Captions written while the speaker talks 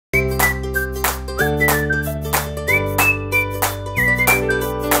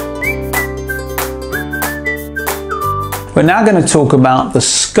We're now going to talk about the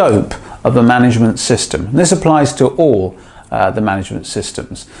scope of the management system. This applies to all the management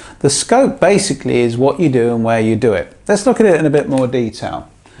systems. The scope basically is what you do and where you do it. Let's look at it in a bit more detail.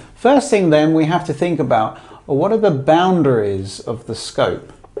 First thing then, we have to think about what are the boundaries of the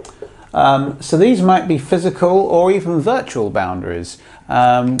scope. So these might be physical or even virtual boundaries.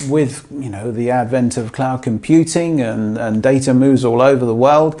 With the advent of cloud computing and data moves all over the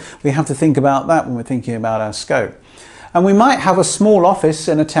world, we have to think about that when we're thinking about our scope. And we might have a small office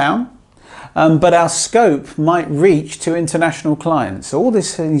in a town, but our scope might reach to international clients. So all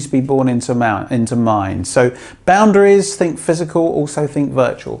this needs to be borne into mind. So boundaries, think physical, also think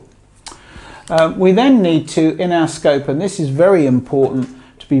virtual. We then need to, in our scope, and this is very important,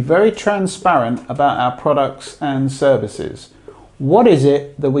 to be very transparent about our products and services. What is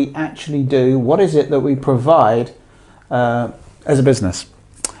it that we actually do? What is it that we provide as a business?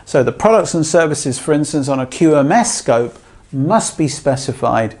 So the products and services, for instance, on a QMS scope must be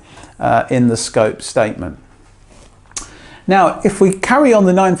specified in the scope statement. Now, if we carry on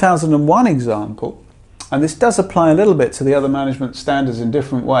the 9001 example, and this does apply a little bit to the other management standards in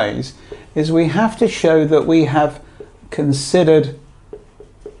different ways, is we have to show that we have considered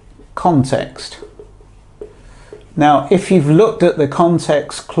context. Now, if you've looked at the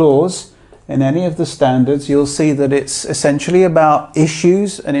context clause in any of the standards, you'll see that it's essentially about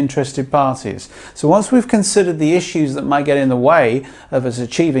issues and interested parties. So once we've considered the issues that might get in the way of us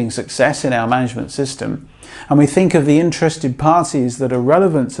achieving success in our management system, and we think of the interested parties that are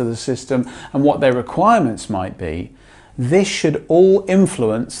relevant to the system and what their requirements might be, this should all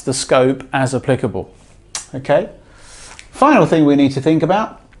influence the scope as applicable. Okay? Final thing we need to think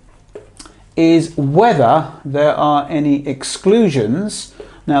about is whether there are any exclusions.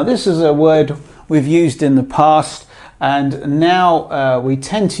 Now, this is a word we've used in the past, and now we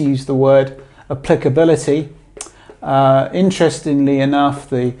tend to use the word applicability. Interestingly enough,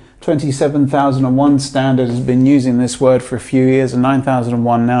 the 27001 standard has been using this word for a few years, and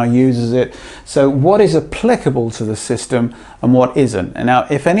 9001 now uses it. So what is applicable to the system and what isn't? And now,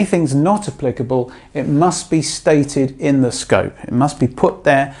 if anything's not applicable, it must be stated in the scope. It must be put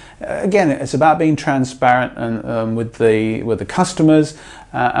there. Again, it's about being transparent and with the customers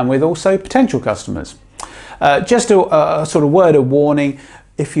and with also potential customers. Just a sort of word of warning.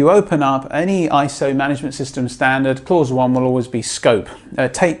 If you open up any ISO management system standard, clause 1 will always be scope.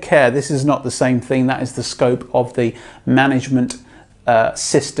 Take care, this is not the same thing. That is the scope of the management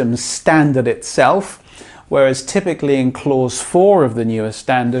system standard itself. Whereas typically in clause 4 of the newer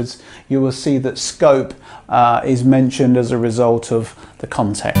standards, you will see that scope is mentioned as a result of the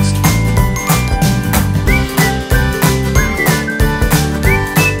context.